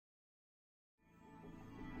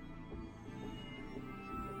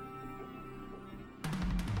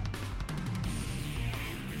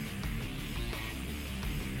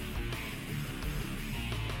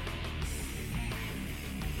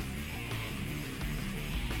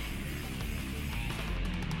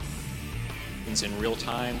happens in real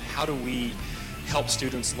time? How do we help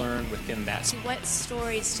students learn within that? What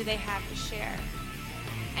stories do they have to share?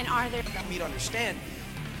 And are there... I want me to understand,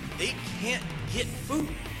 they can't get food.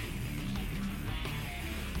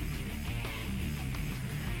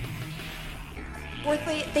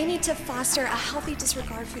 Fourthly, they need to foster a healthy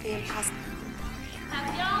disregard for the impossible.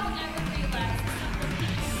 Have y'all ever realized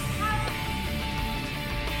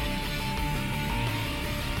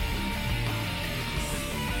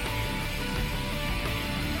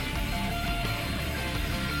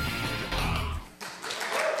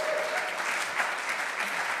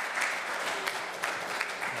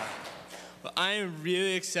Well, I am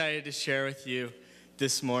really excited to share with you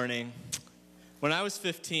this morning. When I was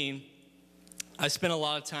 15, I spent a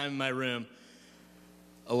lot of time in my room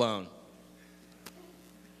alone.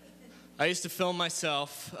 I used to film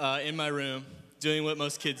myself in my room, doing what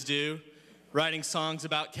most kids do, writing songs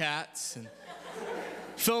about cats, and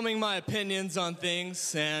filming my opinions on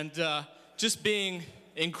things, and just being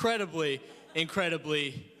incredibly,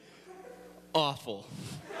 incredibly awful.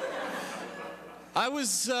 I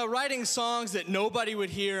was writing songs that nobody would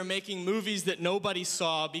hear, making movies that nobody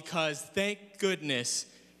saw, because thank goodness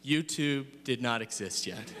YouTube did not exist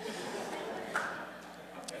yet.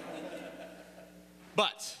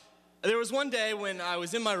 But there was one day when I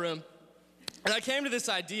was in my room, and I came to this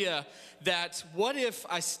idea that what if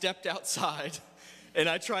I stepped outside and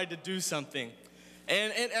I tried to do something?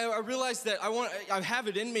 And I realized that I have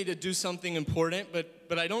it in me to do something important,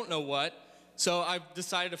 but I don't know what. So I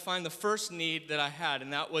decided to find the first need that I had,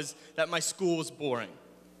 and that was that my school was boring.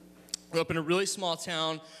 I grew up in a really small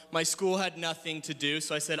town. My school had nothing to do,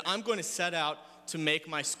 so I said, I'm going to set out to make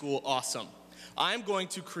my school awesome. I'm going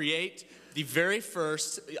to create the very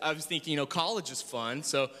first, I was thinking, college is fun,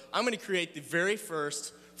 so I'm going to create the very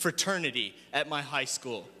first fraternity at my high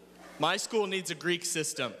school. My school needs a Greek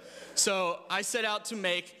system. So I set out to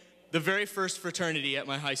make the very first fraternity at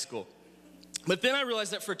my high school. But then I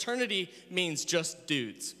realized that fraternity means just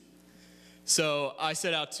dudes. So I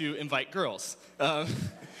set out to invite girls.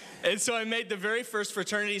 And so I made the very first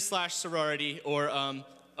fraternity/sorority, or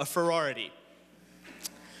a sorority.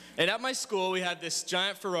 And at my school, we had this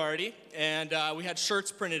giant sorority, and we had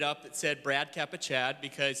shirts printed up that said Brad Kappa Chad,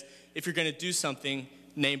 because if you're going to do something,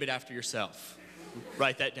 name it after yourself.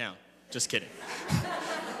 Write that down. Just kidding.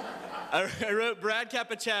 I wrote Brad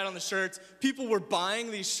Kappa Chad on the shirts. People were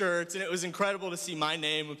buying these shirts, and it was incredible to see my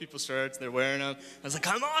name on people's shirts. They're wearing them. I was like,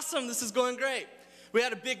 I'm awesome. This is going great. We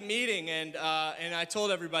had a big meeting, and I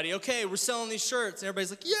told everybody, okay, we're selling these shirts. And everybody's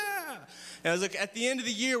like, yeah. And I was like, at the end of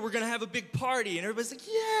the year, we're going to have a big party. And everybody's like,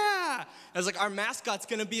 yeah. And I was like, our mascot's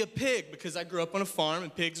going to be a pig, because I grew up on a farm,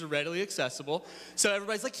 and pigs are readily accessible. So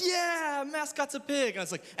everybody's like, yeah, mascot's a pig. And I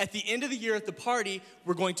was like, at the end of the year at the party,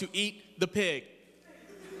 we're going to eat the pig.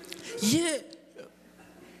 Yeah.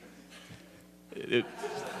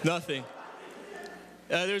 Nothing.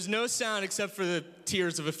 There's no sound except for the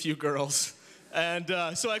tears of a few girls. And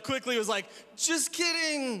so I quickly was like, just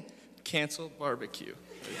kidding. Cancel barbecue.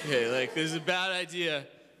 Okay, like, this is a bad idea.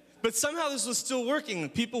 But somehow this was still working.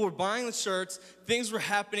 People were buying the shirts. Things were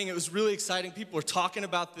happening. It was really exciting. People were talking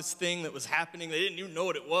about this thing that was happening. They didn't even know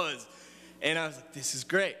what it was. And I was like, this is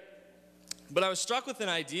great. But I was struck with an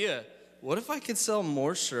idea. What if I could sell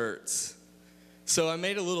more shirts? So I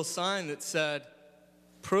made a little sign that said,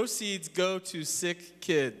 proceeds go to sick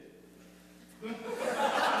kid.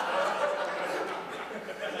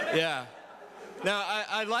 Yeah. Now,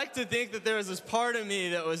 I like to think that there was this part of me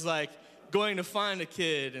that was like going to find a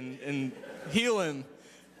kid and heal him.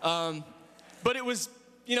 But it was,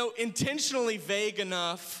 intentionally vague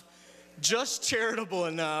enough, just charitable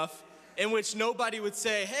enough, in which nobody would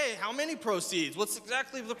say, hey, how many proceeds? What's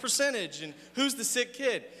exactly the percentage? And who's the sick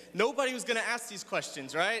kid? Nobody was going to ask these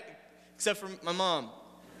questions, right? Except for my mom.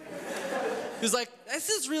 He was like, this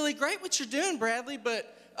is really great what you're doing, Bradley,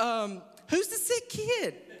 but who's the sick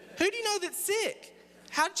kid? Who do you know that's sick?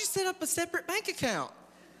 How did you set up a separate bank account?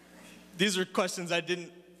 These are questions I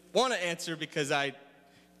didn't want to answer because I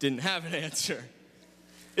didn't have an answer.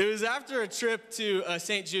 It was after a trip to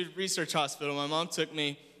St. Jude Research Hospital. My mom took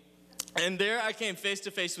me. And there I came face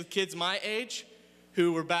to face with kids my age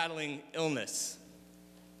who were battling illness.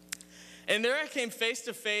 And there I came face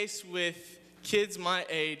to face with kids my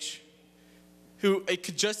age who it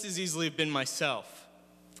could just as easily have been myself.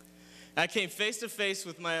 I came face to face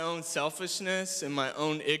with my own selfishness and my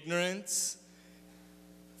own ignorance.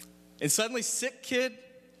 And suddenly, sick kid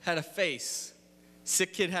had a face.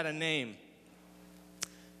 Sick kid had a name.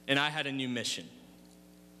 And I had a new mission.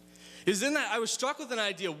 It was in that I was struck with an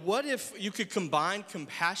idea. What if you could combine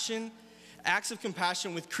compassion acts of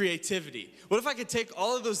compassion with creativity? What if I could take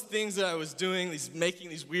all of those things that I was doing, making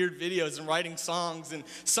these weird videos and writing songs and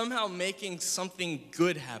somehow making something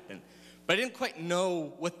good happen? But I didn't quite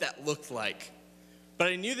know what that looked like. But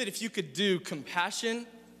I knew that if you could do compassion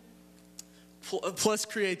plus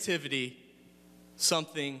creativity,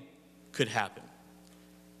 something could happen.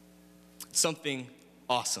 Something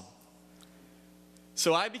awesome.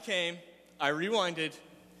 So I rewinded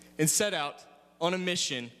and set out on a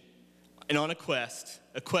mission and on a quest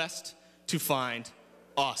to find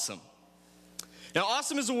awesome. Now,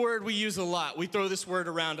 awesome is a word we use a lot. We throw this word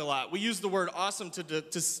around a lot. We use the word awesome to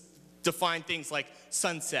define things like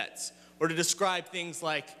sunsets, or to describe things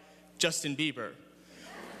like Justin Bieber,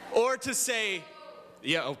 or to say,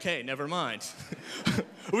 yeah, okay, never mind.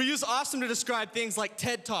 We use awesome to describe things like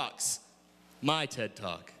TED Talks. My TED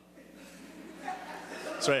Talk.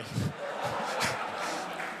 That's right.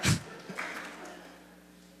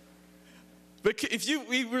 But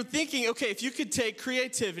we were thinking, okay, if you could take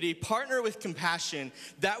creativity, partner with compassion,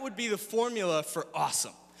 that would be the formula for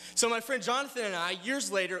awesome. So my friend Jonathan and I,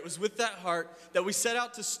 years later, it was with that heart that we set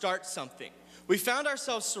out to start something. We found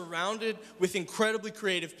ourselves surrounded with incredibly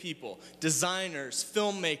creative people, designers,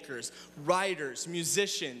 filmmakers, writers,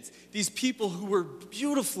 musicians, these people who were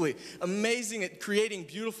beautifully amazing at creating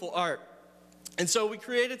beautiful art. And so we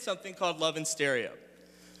created something called Love in Stereo.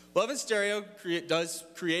 Love in Stereo does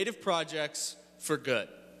creative projects for good.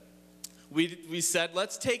 We said,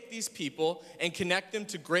 let's take these people and connect them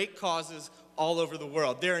to great causes all over the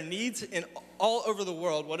world. There are needs all over the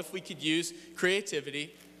world. What if we could use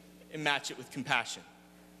creativity and match it with compassion?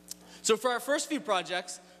 So for our first few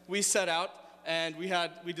projects, we set out and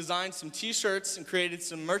we designed some t-shirts and created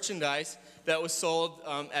some merchandise that was sold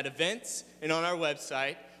at events and on our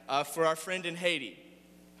website for our friend in Haiti.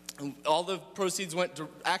 And all the proceeds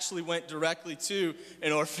actually went directly to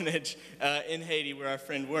an orphanage in Haiti where our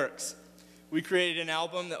friend works. We created an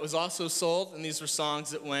album that was also sold, and these were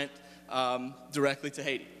songs that went directly to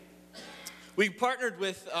Haiti. We partnered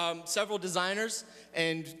with several designers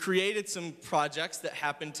and created some projects that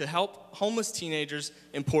happened to help homeless teenagers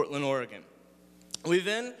in Portland, Oregon. We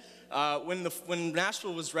then, when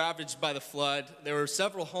Nashville was ravaged by the flood, there were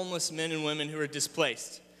several homeless men and women who were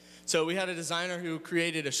displaced. So we had a designer who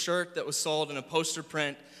created a shirt that was sold in a poster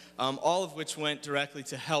print, all of which went directly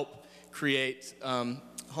to help create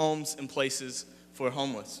homes and places for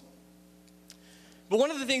homeless. But one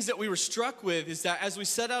of the things that we were struck with is that as we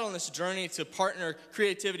set out on this journey to partner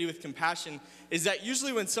creativity with compassion, is that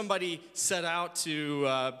usually when somebody set out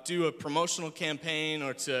to do a promotional campaign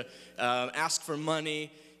or to ask for money,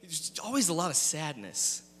 there's always a lot of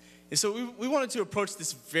sadness. And so we wanted to approach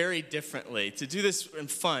this very differently, to do this in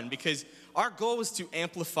fun, because our goal was to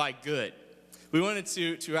amplify good. We wanted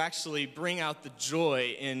to actually bring out the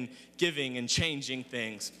joy in giving and changing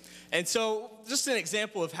things. And so just an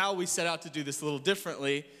example of how we set out to do this a little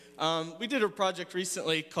differently, we did a project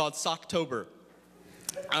recently called Socktober.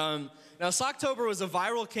 Now, Socktober was a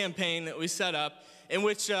viral campaign that we set up in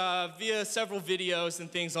which, via several videos and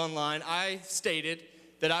things online, I stated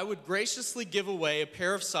that I would graciously give away a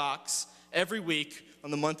pair of socks every week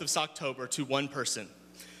on the month of Socktober to one person.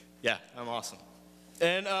 Yeah, I'm awesome.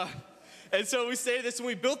 And so we say this, and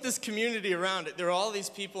we built this community around it. There were all these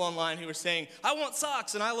people online who were saying, I want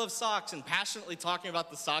socks, and I love socks, and passionately talking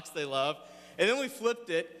about the socks they love. And then we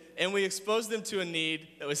flipped it, and we exposed them to a need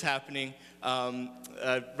that was happening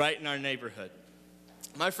right in our neighborhood.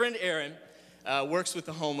 My friend Aaron works with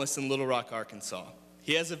the homeless in Little Rock, Arkansas.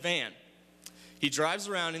 He has a van. He drives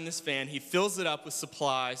around in this van. He fills it up with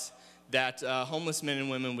supplies that homeless men and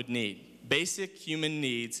women would need. Basic human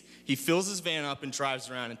needs. He fills his van up and drives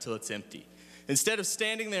around until it's empty. Instead of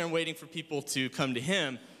standing there and waiting for people to come to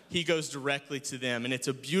him, he goes directly to them, and it's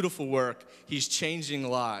a beautiful work. He's changing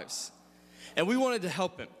lives. And we wanted to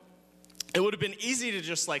help him. It would have been easy to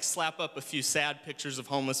just slap up a few sad pictures of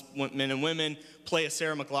homeless men and women, play a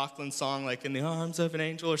Sarah McLachlan song like In the Arms of an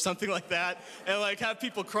Angel or something like that, and have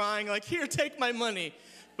people crying here, take my money.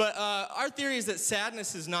 But our theory is that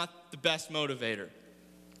sadness is not the best motivator.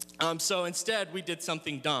 So instead, we did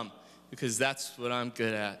something dumb, because that's what I'm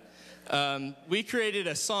good at. We created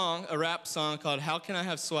a rap song called How Can I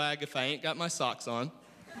Have Swag If I Ain't Got My Socks On?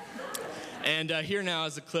 And here now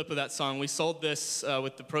is a clip of that song. We sold this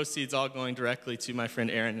with the proceeds all going directly to my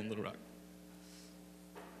friend Aaron in Little Rock.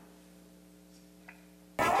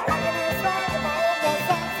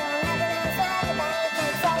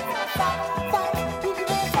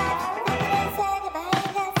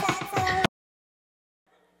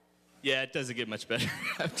 Yeah, it doesn't get much better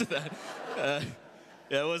after that.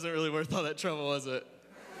 Yeah, it wasn't really worth all that trouble, was it?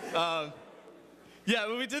 Yeah,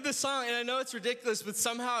 when we did this song, and I know it's ridiculous, but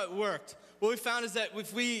somehow it worked. What we found is that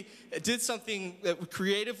if we did something that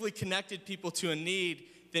creatively connected people to a need,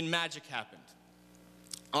 then magic happened.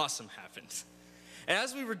 Awesome happened. And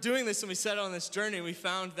as we were doing this and we set on this journey, we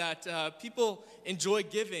found that people enjoy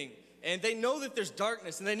giving, and they know that there's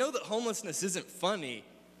darkness, and they know that homelessness isn't funny.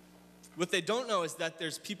 What they don't know is that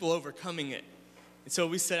there's people overcoming it. And so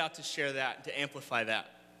we set out to share that, to amplify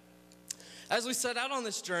that. As we set out on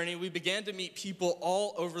this journey, we began to meet people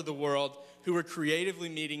all over the world who were creatively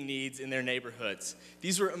meeting needs in their neighborhoods.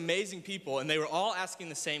 These were amazing people, and they were all asking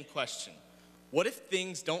the same question: what if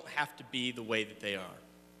things don't have to be the way that they are?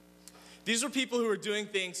 These were people who were doing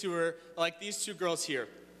things who were like these two girls here,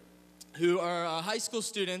 who are high school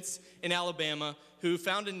students in Alabama who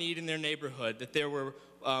found a need in their neighborhood, that there were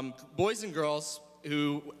boys and girls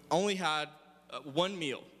who only had one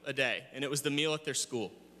meal a day, and it was the meal at their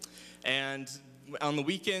school. And on the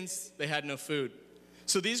weekends, they had no food.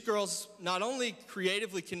 So these girls not only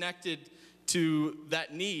creatively connected to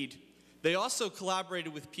that need, they also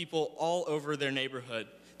collaborated with people all over their neighborhood.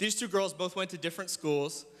 These two girls both went to different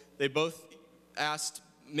schools. They both asked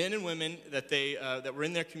men and women that were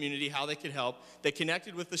in their community how they could help. They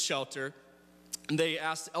connected with the shelter. They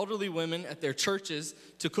asked elderly women at their churches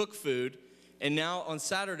to cook food. And now on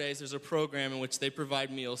Saturdays, there's a program in which they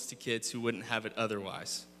provide meals to kids who wouldn't have it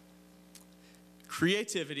otherwise.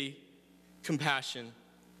 Creativity, compassion,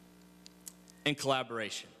 and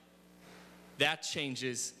collaboration. That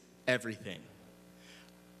changes everything.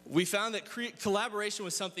 We found that collaboration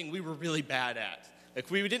was something we were really bad at.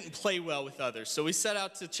 Like, we didn't play well with others, so we set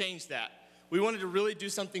out to change that. We wanted to really do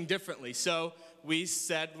something differently, so we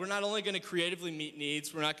said we're not only going to creatively meet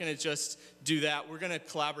needs, we're not going to just do that, we're going to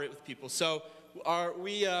collaborate with people. So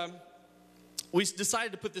we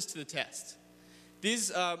decided to put this to the test.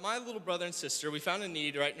 My little brother and sister, we found a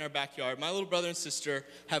need right in our backyard. My little brother and sister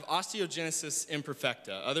have osteogenesis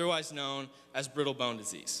imperfecta, otherwise known as brittle bone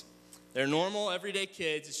disease. They're normal, everyday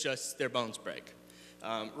kids, it's just their bones break.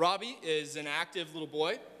 Robbie is an active little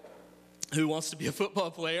boy who wants to be a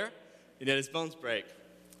football player, and yet his bones break.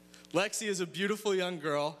 Lexi is a beautiful young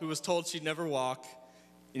girl who was told she'd never walk,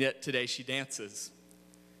 and yet today she dances.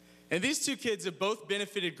 And these two kids have both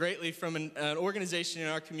benefited greatly from an organization in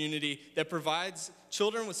our community that provides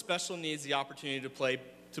children with special needs the opportunity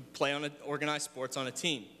to play on organized sports on a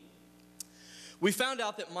team. We found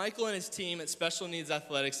out that Michael and his team at Special Needs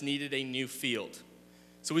Athletics needed a new field.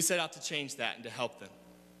 So we set out to change that and to help them.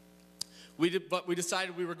 But we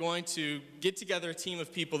decided we were going to get together a team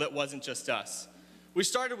of people that wasn't just us. We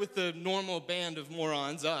started with the normal band of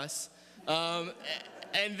morons, us.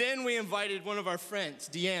 And then we invited one of our friends,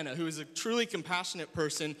 Deanna, who is a truly compassionate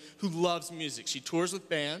person who loves music. She tours with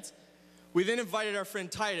bands. We then invited our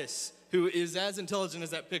friend Titus, who is as intelligent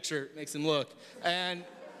as that picture makes him look. And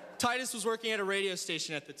Titus was working at a radio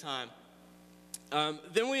station at the time.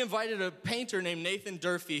 Then we invited a painter named Nathan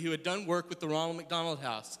Durfee, who had done work with the Ronald McDonald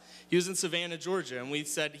House. He was in Savannah, Georgia, and we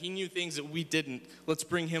said he knew things that we didn't. Let's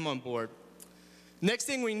bring him on board. Next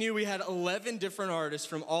thing we knew, we had 11 different artists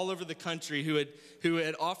from all over the country who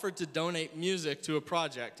had offered to donate music to a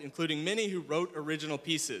project, including many who wrote original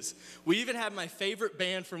pieces. We even had my favorite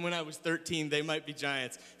band from when I was 13, They Might Be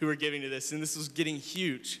Giants, who were giving to this, and this was getting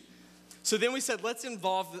huge. So then we said, let's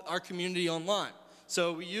involve our community online.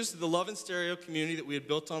 So we used the Love and Stereo community that we had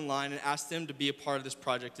built online and asked them to be a part of this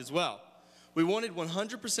project as well. We wanted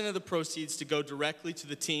 100% of the proceeds to go directly to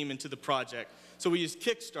the team and to the project, so we used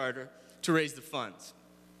Kickstarter to raise the funds.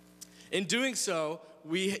 In doing so,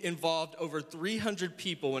 we involved over 300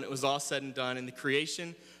 people when it was all said and done in the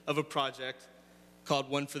creation of a project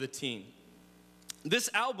called One for the Team. This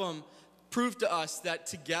album proved to us that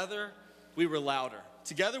together we were louder.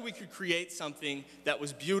 Together we could create something that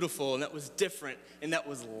was beautiful and that was different and that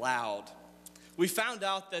was loud. We found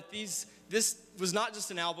out that this was not just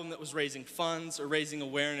an album that was raising funds or raising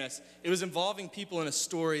awareness. It was involving people in a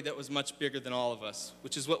story that was much bigger than all of us,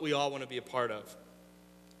 which is what we all want to be a part of.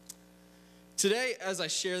 Today, as I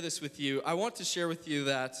share this with you, I want to share with you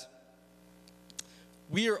that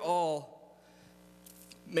we are all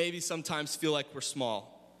maybe sometimes feel like we're small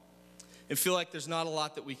and feel like there's not a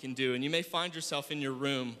lot that we can do. And you may find yourself in your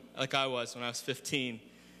room like I was when I was 15.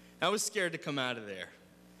 I was scared to come out of there,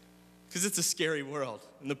 because it's a scary world,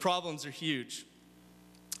 and the problems are huge.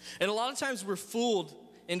 And a lot of times we're fooled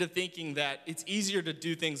into thinking that it's easier to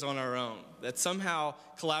do things on our own, that somehow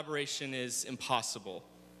collaboration is impossible.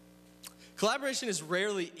 Collaboration is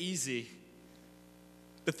rarely easy,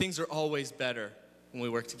 but things are always better when we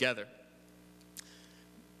work together.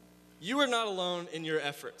 You are not alone in your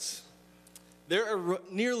efforts. There are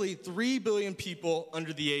nearly 3 billion people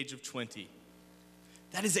under the age of 20.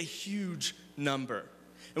 That is a huge number.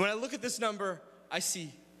 And when I look at this number, I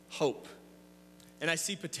see hope and I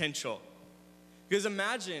see potential. Because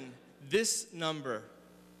imagine this number,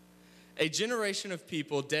 a generation of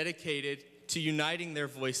people dedicated to uniting their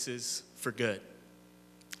voices for good.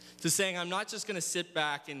 To saying, I'm not just gonna sit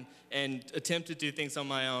back and attempt to do things on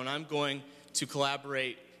my own. I'm going to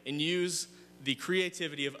collaborate and use the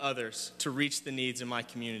creativity of others to reach the needs in my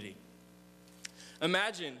community.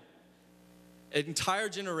 Imagine an entire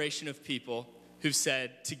generation of people who've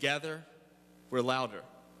said, together, we're louder.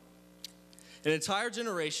 An entire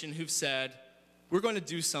generation who've said, we're going to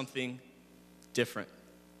do something different.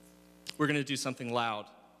 We're going to do something loud.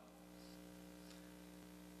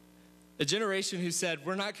 A generation who said,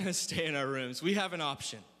 we're not going to stay in our rooms. We have an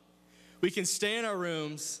option. We can stay in our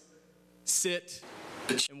rooms, sit,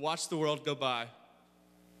 and watch the world go by.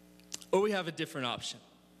 Or we have a different option.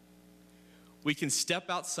 We can step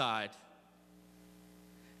outside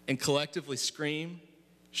and collectively scream,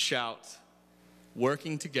 shout,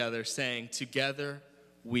 working together, saying, together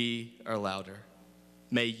we are louder.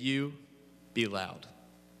 May you be loud.